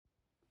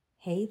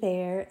Hey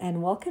there,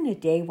 and welcome to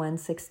day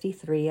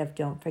 163 of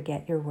Don't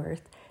Forget Your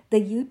Worth, the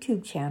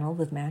YouTube channel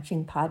with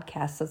matching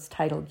podcasts that's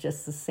titled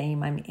just the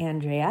same. I'm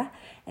Andrea,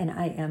 and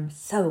I am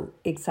so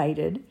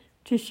excited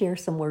to share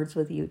some words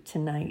with you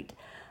tonight.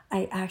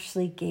 I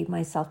actually gave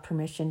myself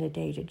permission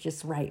today to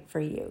just write for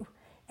you,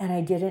 and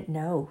I didn't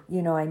know.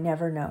 I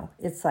never know.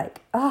 It's like,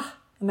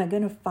 am I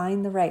going to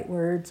find the right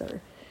words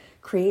or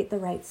create the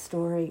right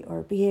story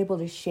or be able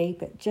to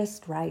shape it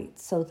just right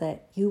so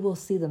that you will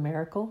see the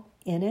miracle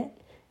in it?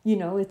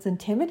 It's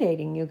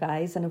intimidating, you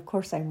guys. And of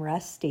course, I'm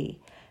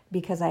rusty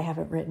because I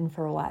haven't written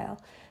for a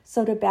while.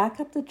 So to back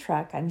up the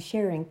truck, I'm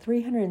sharing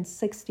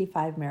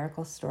 365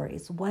 miracle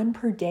stories, one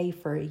per day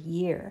for a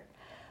year.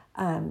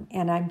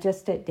 And I'm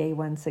just at day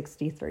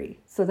 163.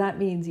 So that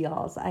means,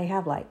 y'all, I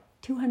have like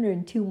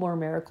 202 more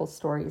miracle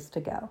stories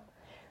to go.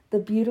 The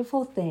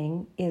beautiful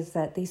thing is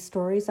that these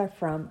stories are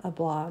from a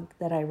blog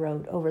that I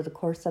wrote over the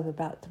course of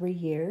about 3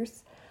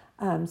 years.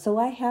 So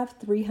I have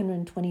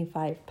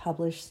 325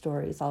 published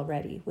stories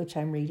already, which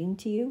I'm reading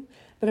to you.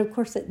 But of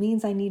course, it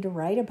means I need to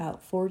write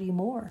about 40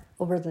 more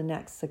over the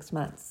next 6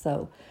 months.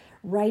 So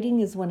writing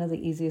is one of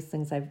the easiest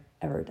things I've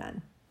ever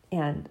done.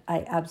 And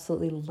I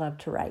absolutely love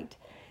to write.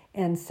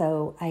 And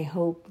so I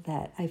hope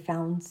that I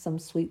found some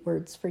sweet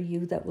words for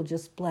you that will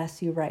just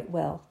bless you right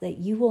well. That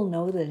you will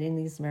know that in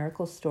these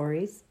miracle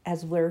stories,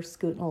 as we're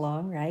scooting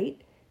along, right,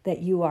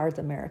 that you are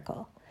the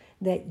miracle.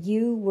 That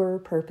you were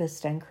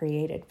purposed and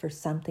created for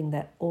something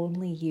that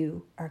only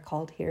you are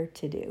called here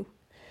to do.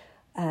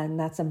 And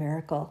that's a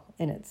miracle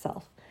in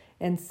itself.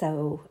 And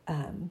so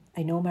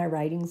I know my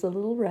writing's a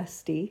little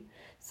rusty,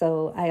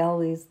 so I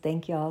always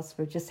thank y'all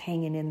for just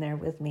hanging in there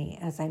with me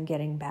as I'm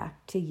getting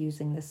back to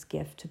using this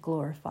gift to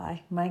glorify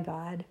my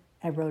God.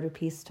 I wrote a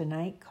piece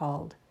tonight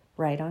called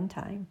Right on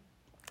Time.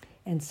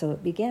 And so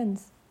it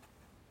begins.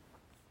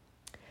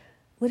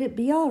 Would it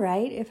be all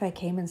right if I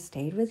came and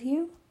stayed with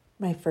you?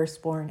 My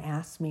firstborn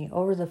asked me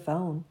over the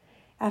phone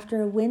after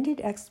a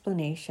winded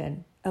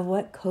explanation of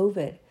what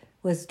COVID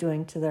was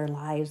doing to their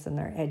lives and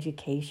their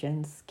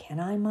educations. Can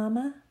I,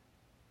 Mama?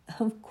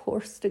 Of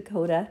course,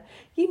 Dakota.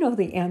 You know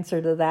the answer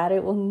to that.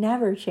 It will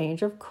never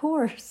change, of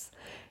course.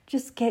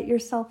 Just get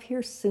yourself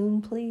here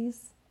soon,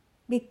 please,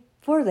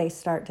 before they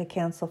start to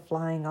cancel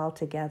flying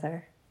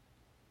altogether.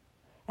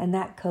 And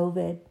that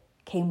COVID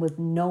came with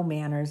no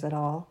manners at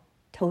all,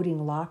 toting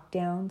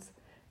lockdowns,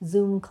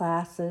 Zoom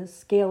classes,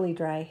 scaly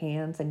dry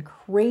hands, and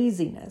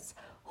craziness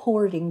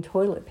hoarding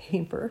toilet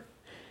paper.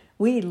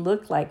 We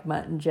looked like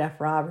Mutt and Jeff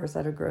robbers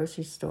at a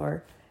grocery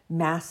store,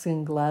 masks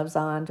and gloves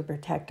on to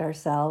protect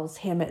ourselves,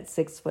 him at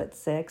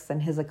 6'6"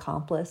 and his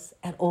accomplice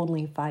at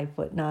only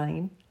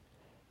 5'9".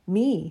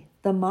 Me,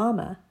 the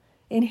mama,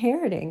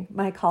 inheriting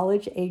my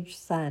college-age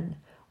son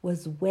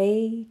was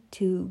way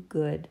too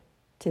good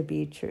to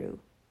be true.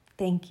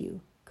 Thank you,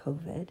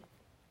 COVID.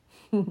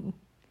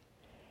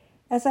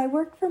 As I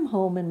worked from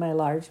home in my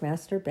large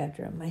master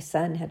bedroom, my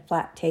son had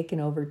flat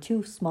taken over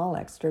 2 small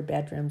extra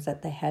bedrooms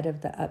at the head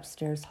of the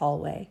upstairs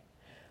hallway.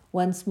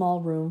 One small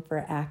room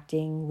for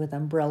acting with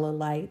umbrella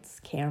lights,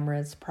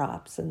 cameras,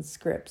 props, and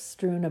scripts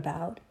strewn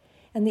about,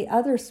 and the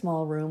other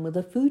small room with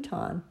a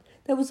futon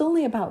that was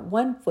only about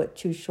 1 foot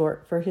too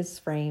short for his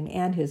frame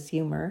and his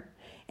humor,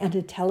 and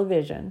a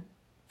television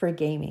for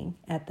gaming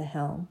at the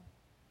helm.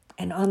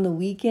 And on the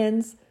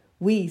weekends,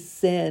 we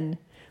sin.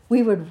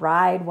 We would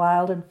ride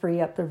wild and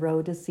free up the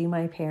road to see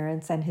my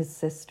parents and his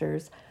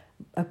sisters,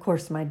 of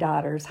course my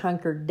daughters,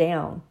 hunkered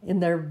down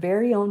in their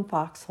very own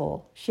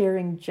foxhole,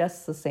 sharing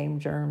just the same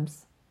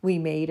germs. We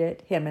made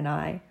it, him and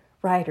I,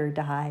 ride or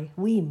die.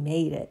 We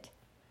made it.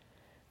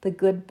 The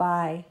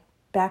goodbye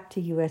back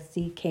to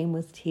USC came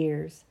with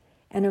tears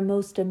and a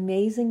most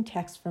amazing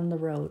text from the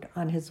road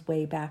on his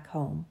way back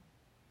home.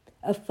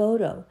 A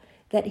photo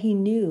that he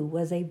knew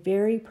was a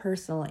very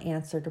personal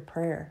answer to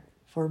prayer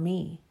for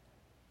me.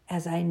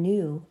 As I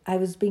knew I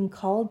was being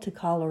called to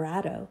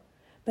Colorado,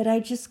 but I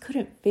just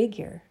couldn't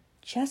figure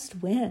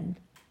just when.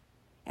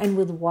 And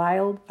with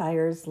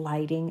wildfires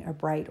lighting a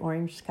bright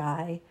orange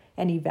sky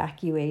and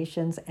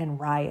evacuations and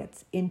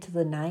riots into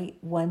the night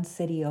 1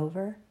 city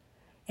over,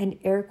 and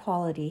air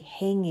quality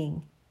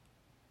hanging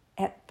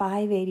at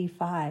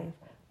 585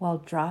 while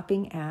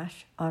dropping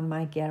ash on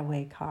my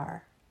getaway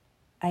car,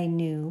 I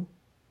knew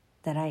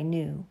that I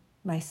knew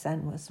my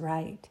son was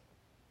right.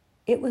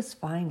 It was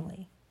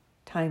finally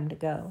time to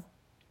go.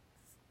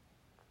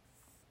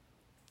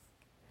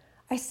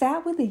 I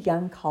sat with a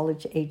young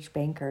college-age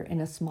banker in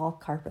a small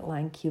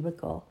carpet-lined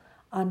cubicle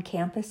on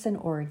campus in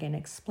Oregon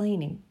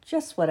explaining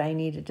just what I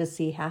needed to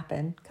see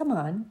happen. Come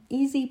on,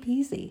 easy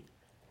peasy.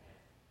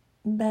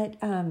 But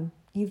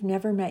you've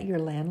never met your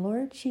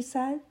landlord, she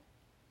said.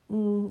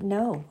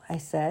 No, I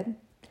said.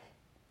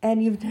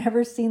 And you've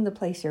never seen the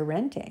place you're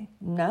renting?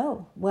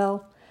 No.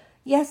 Well,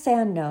 yes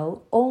and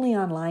no, only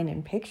online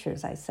in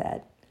pictures, I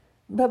said.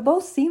 But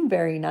both seem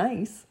very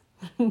nice.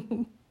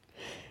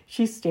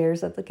 She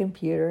stares at the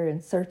computer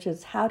and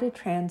searches how to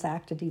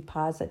transact a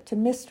deposit to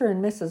Mr.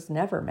 and Mrs.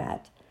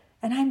 Nevermet.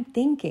 And I'm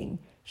thinking,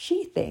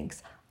 she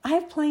thinks,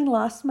 I've plain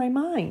lost my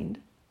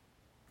mind.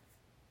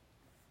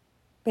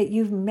 But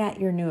you've met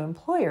your new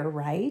employer,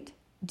 right?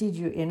 Did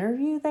you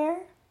interview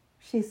there?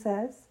 She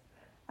says.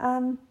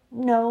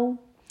 No,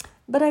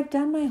 but I've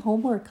done my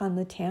homework on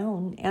the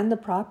town and the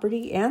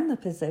property and the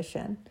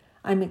position.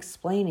 I'm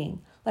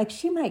explaining, like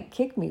she might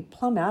kick me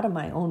plumb out of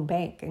my own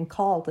bank and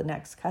call the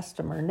next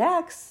customer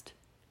next.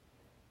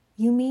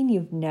 You mean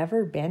you've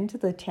never been to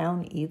the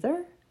town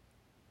either?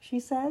 She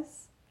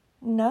says.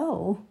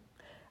 No,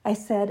 I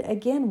said,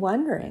 again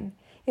wondering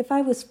if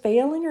I was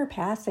failing or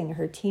passing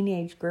her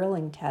teenage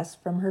girling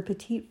test from her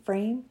petite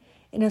frame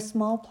in a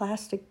small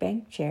plastic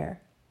bank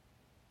chair.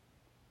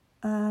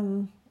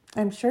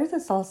 I'm sure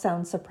this all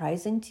sounds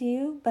surprising to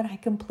you, but I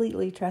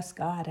completely trust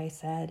God, I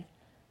said.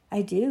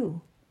 I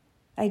do,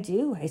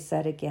 I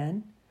said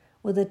again,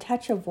 with a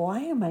touch of why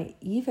am I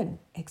even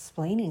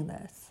explaining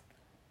this?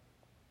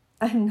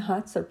 I'm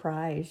not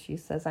surprised, she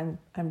says.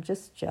 I'm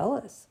just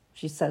jealous,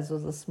 she says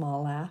with a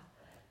small laugh.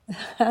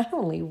 I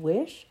only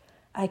wish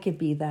I could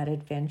be that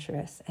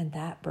adventurous and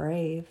that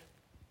brave.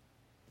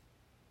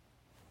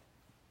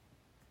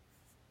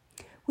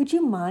 Would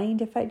you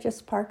mind if I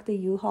just parked the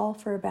U-Haul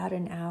for about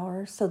an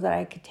hour so that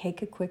I could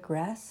take a quick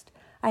rest?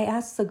 I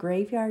asked the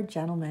graveyard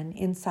gentleman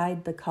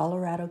inside the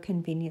Colorado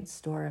convenience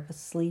store of a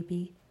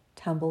sleepy,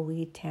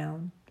 tumbleweed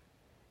town.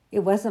 It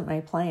wasn't my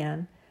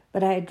plan,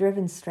 but I had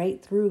driven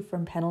straight through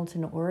from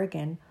Pendleton,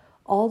 Oregon,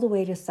 all the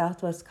way to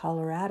Southwest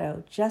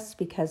Colorado just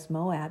because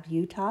Moab,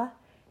 Utah,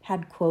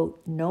 had,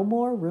 quote, no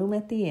more room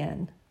at the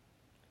inn.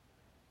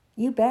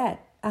 You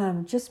bet.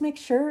 Just make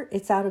sure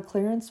it's out of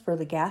clearance for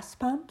the gas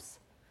pumps.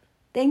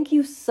 Thank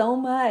you so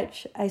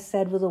much, I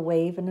said with a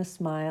wave and a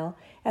smile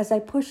as I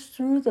pushed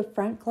through the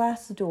front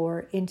glass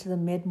door into the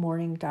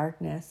mid-morning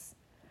darkness.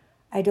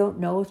 I don't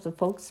know if the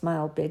folks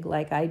smile big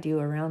like I do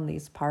around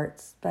these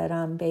parts, but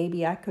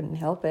baby, I couldn't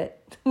help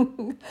it.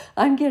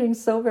 I'm getting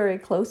so very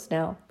close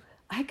now.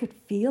 I could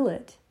feel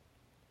it.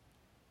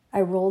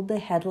 I rolled the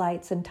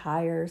headlights and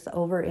tires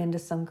over into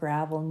some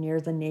gravel near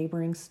the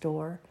neighboring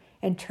store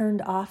and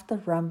turned off the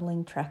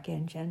rumbling truck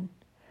engine.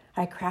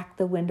 I cracked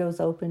the windows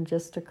open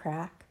just a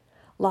crack,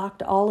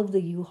 locked all of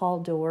the U-Haul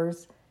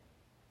doors,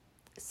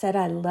 said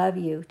I love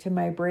you to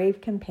my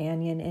brave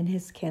companion in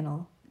his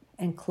kennel,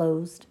 and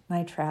closed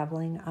my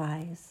traveling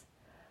eyes.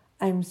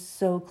 I'm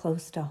so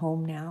close to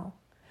home now,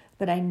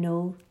 but I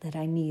know that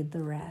I need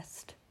the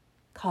rest.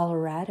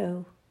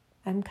 Colorado,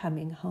 I'm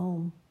coming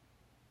home.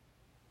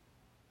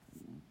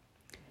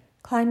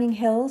 Climbing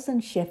hills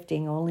and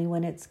shifting only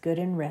when it's good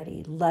and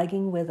ready,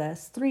 lugging with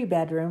us 3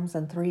 bedrooms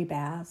and 3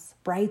 baths,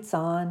 brights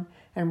on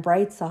and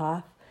brights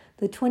off,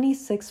 the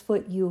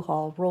 26-foot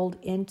U-Haul rolled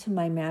into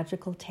my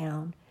magical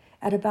town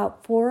at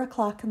about 4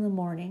 o'clock in the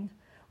morning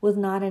with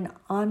not an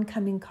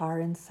oncoming car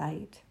in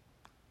sight.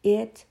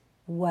 It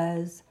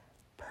was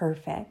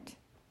perfect.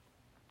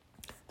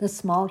 The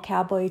small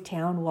cowboy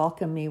town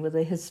welcomed me with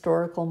a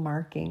historical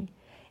marking,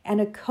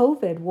 and a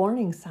COVID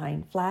warning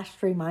sign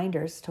flashed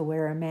reminders to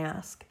wear a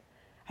mask.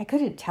 I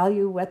couldn't tell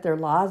you what their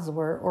laws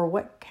were or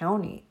what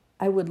county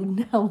I would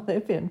now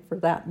live in for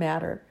that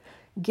matter.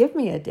 Give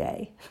me a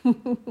day.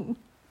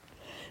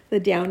 The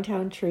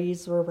downtown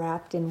trees were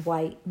wrapped in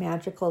white,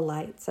 magical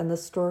lights, and the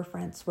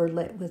storefronts were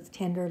lit with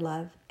tender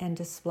love and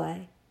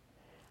display.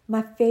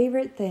 My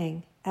favorite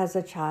thing as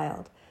a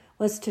child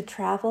was to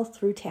travel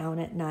through town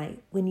at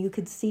night when you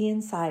could see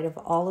inside of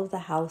all of the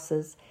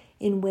houses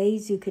in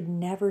ways you could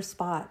never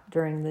spot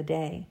during the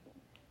day.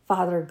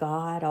 Father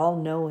God,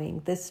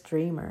 all-knowing, this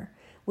dreamer,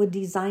 would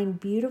design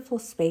beautiful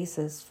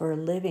spaces for a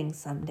living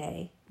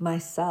someday,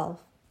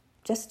 myself,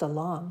 just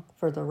along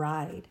for the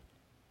ride.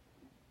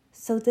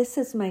 So this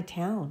is my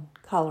town,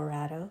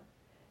 Colorado.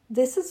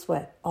 This is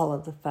what all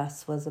of the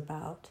fuss was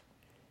about.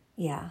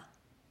 Yeah,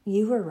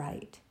 you were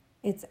right.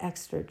 It's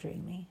extra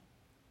dreamy.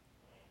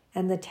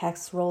 And the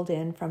text rolled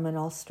in from an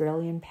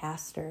Australian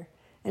pastor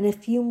and a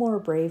few more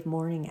brave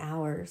morning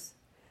hours.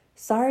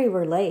 Sorry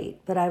we're late,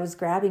 but I was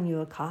grabbing you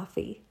a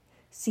coffee.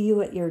 See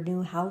you at your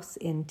new house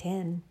in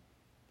 10.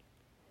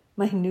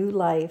 My new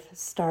life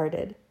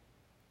started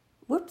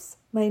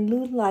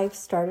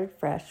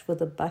fresh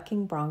with a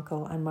bucking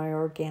bronco on my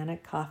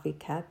organic coffee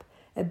cup,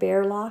 a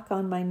bear lock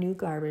on my new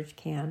garbage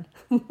can,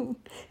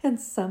 and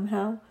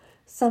somehow,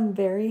 some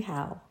very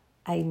how,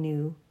 I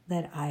knew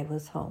that I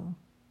was home.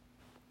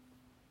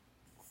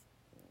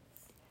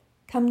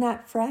 Come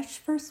that fresh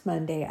first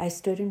Monday, I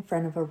stood in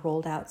front of a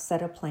rolled-out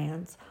set of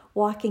plans,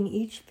 walking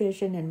each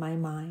vision in my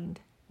mind.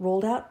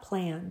 Rolled-out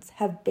plans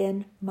have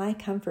been my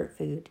comfort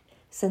food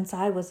since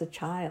I was a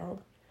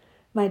child.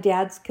 My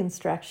dad's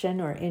construction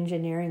or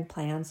engineering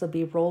plans would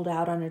be rolled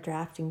out on a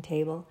drafting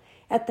table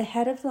at the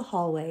head of the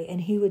hallway,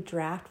 and he would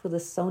draft with a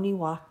Sony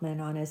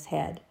Walkman on his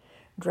head,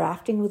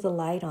 drafting with a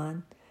light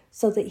on,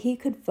 so that he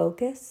could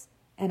focus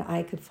and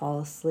I could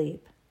fall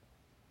asleep.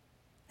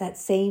 That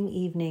same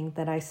evening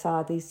that I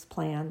saw these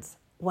plans,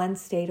 one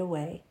state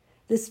away,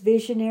 this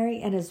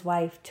visionary and his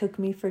wife took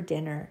me for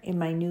dinner in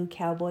my new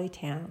cowboy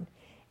town,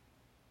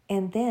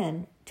 and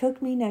then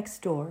took me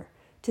next door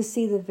to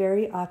see the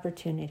very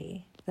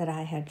opportunity that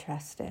I had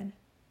trusted.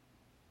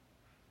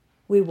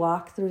 We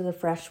walked through the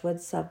Freshwood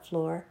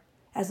subfloor,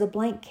 as a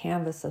blank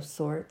canvas of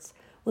sorts,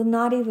 with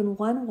not even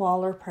one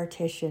wall or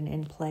partition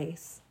in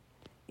place.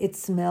 It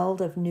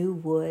smelled of new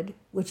wood,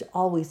 which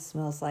always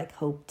smells like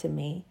hope to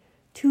me.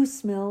 Two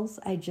smells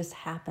I just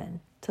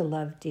happen to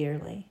love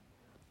dearly.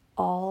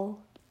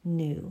 All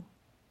new.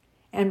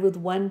 And with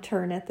one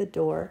turn at the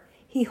door,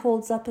 he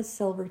holds up a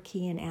silver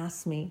key and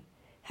asks me,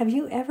 "Have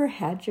you ever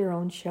had your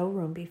own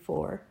showroom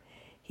before?"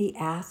 He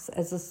asks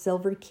as the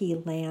silver key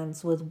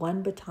lands with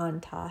one baton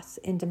toss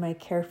into my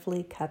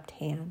carefully cupped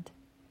hand.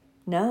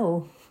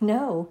 No.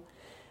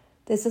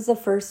 This is a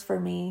first for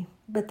me,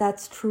 but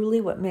that's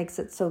truly what makes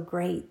it so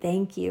great.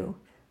 Thank you.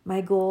 My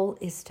goal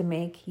is to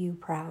make you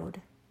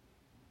proud.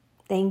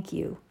 Thank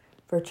you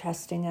for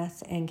trusting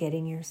us and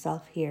getting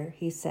yourself here,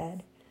 he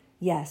said.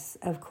 Yes,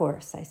 of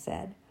course, I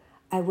said.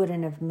 I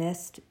wouldn't have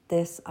missed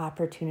this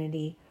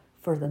opportunity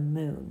for the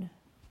moon.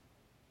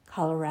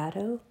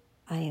 Colorado,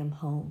 I am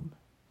home.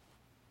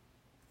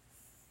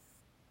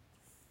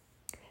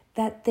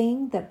 That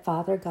thing that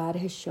Father God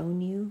has shown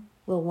you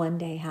will one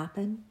day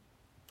happen.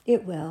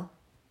 It will.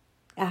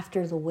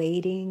 After the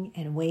waiting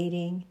and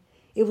waiting,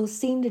 it will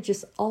seem to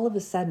just all of a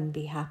sudden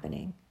be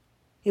happening.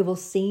 It will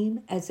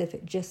seem as if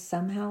it just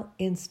somehow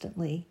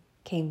instantly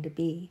came to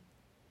be.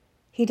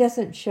 He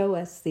doesn't show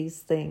us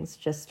these things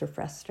just to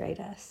frustrate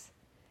us.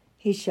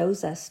 He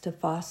shows us to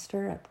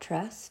foster up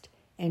trust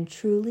and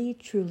truly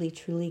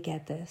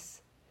get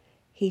this.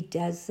 He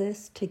does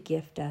this to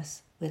gift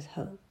us with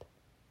hope.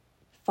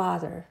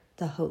 Father,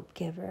 the hope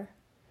giver.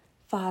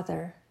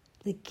 Father,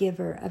 the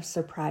giver of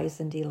surprise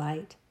and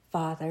delight.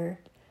 Father,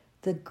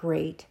 the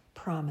great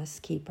promise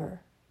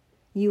keeper.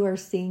 You are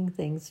seeing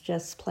things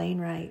just plain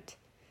right.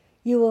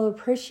 You will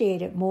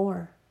appreciate it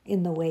more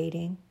in the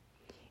waiting.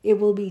 It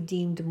will be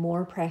deemed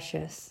more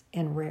precious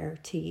and rare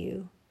to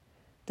you.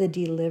 The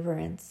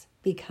deliverance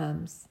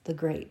becomes the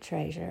great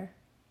treasure.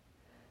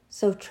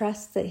 So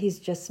trust that he's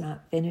just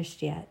not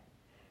finished yet.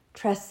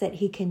 Trust that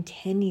he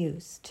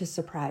continues to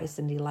surprise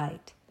and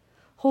delight.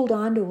 Hold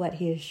on to what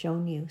he has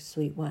shown you,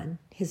 sweet one,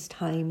 his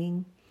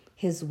timing,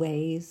 his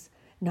ways,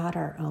 not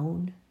our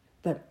own,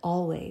 but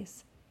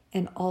always,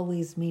 and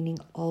always meaning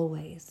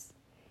always.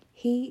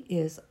 He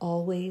is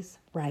always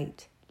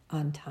right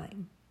on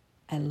time.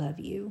 I love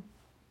you.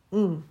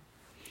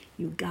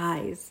 You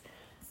guys,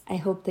 I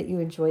hope that you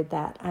enjoyed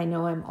that. I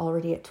know I'm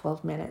already at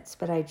 12 minutes,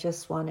 but I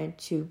just wanted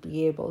to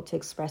be able to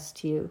express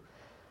to you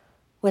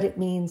what it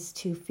means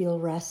to feel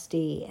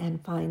rusty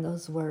and find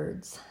those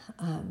words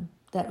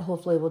that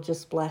hopefully will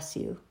just bless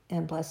you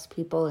and bless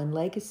people in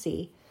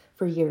legacy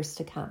for years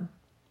to come.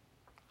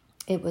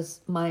 It was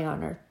my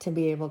honor to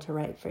be able to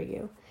write for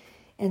you.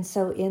 And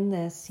so in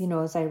this,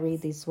 as I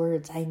read these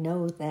words, I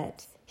know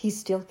that he's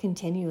still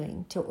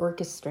continuing to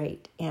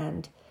orchestrate,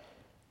 and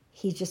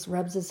he just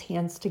rubs his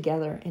hands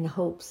together in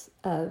hopes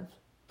of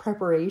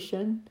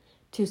preparation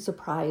to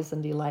surprise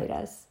and delight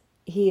us.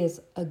 He is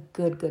a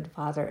good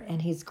father,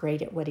 and he's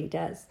great at what he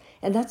does.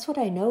 And that's what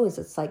I know is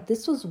it's like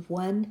this was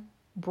one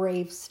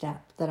brave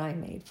step that I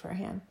made for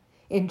him.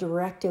 In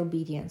direct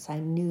obedience, I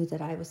knew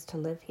that I was to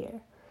live here.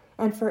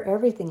 And for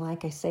everything,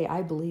 like I say,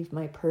 I believe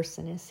my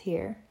person is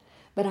here.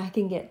 But I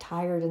can get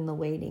tired in the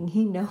waiting.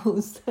 He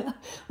knows.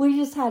 We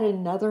just had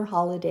another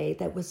holiday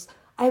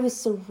I was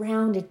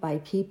surrounded by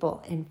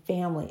people and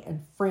family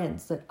and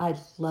friends that I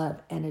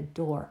love and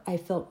adore. I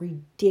felt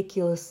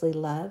ridiculously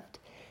loved,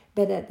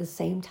 but at the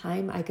same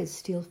time, I could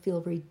still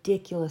feel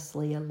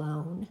ridiculously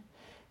alone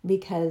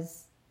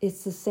because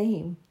it's the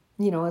same.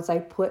 As I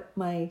put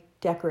my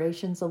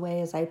decorations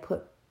away, as I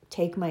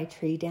take my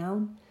tree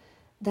down,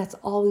 that's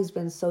always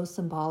been so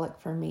symbolic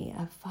for me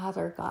of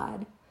Father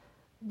God.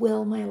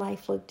 Will my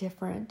life look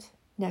different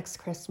next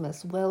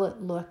Christmas? Will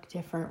it look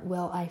different?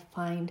 Will I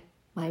find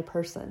my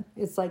person?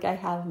 It's like I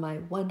have my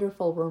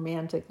wonderful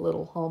romantic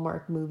little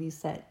Hallmark movie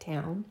set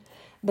town,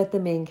 but the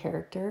main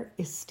character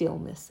is still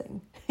missing.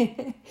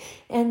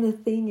 And the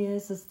thing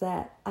is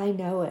that I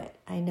know it.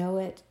 I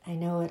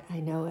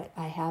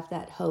have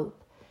that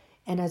hope.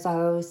 And as I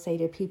always say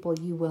to people,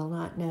 you will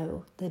not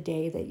know the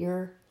day that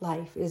your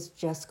life is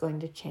just going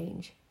to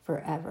change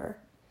forever.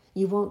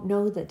 You won't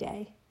know the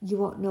day. You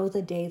won't know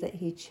the day that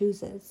he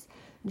chooses,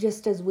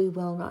 just as we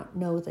will not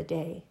know the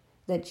day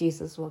that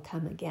Jesus will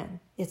come again.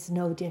 It's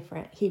no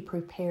different. He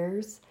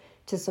prepares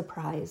to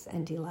surprise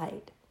and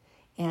delight.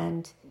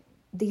 And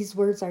these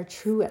words are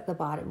true at the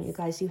bottom, you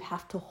guys. You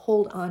have to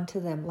hold on to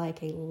them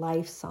like a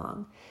life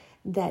song,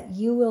 that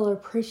you will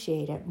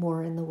appreciate it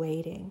more in the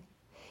waiting.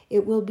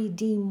 It will be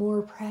deemed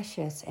more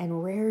precious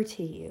and rare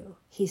to you,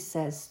 he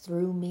says,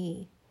 through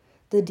me.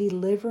 The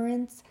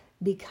deliverance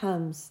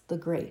becomes the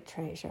great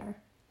treasure.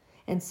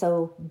 And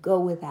so go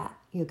with that,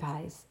 you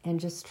guys, and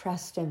just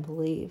trust and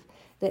believe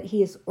that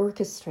he is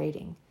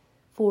orchestrating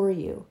for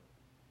you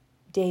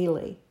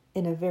daily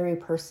in a very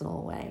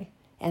personal way,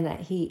 and that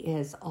he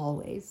is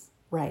always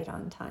right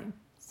on time.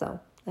 So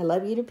I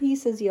love you to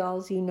pieces,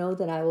 y'all. You know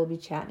that I will be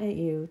chatting at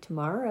you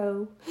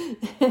tomorrow.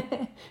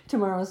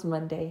 Tomorrow's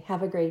Monday.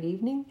 Have a great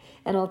evening,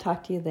 and I'll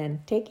talk to you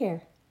then. Take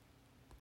care.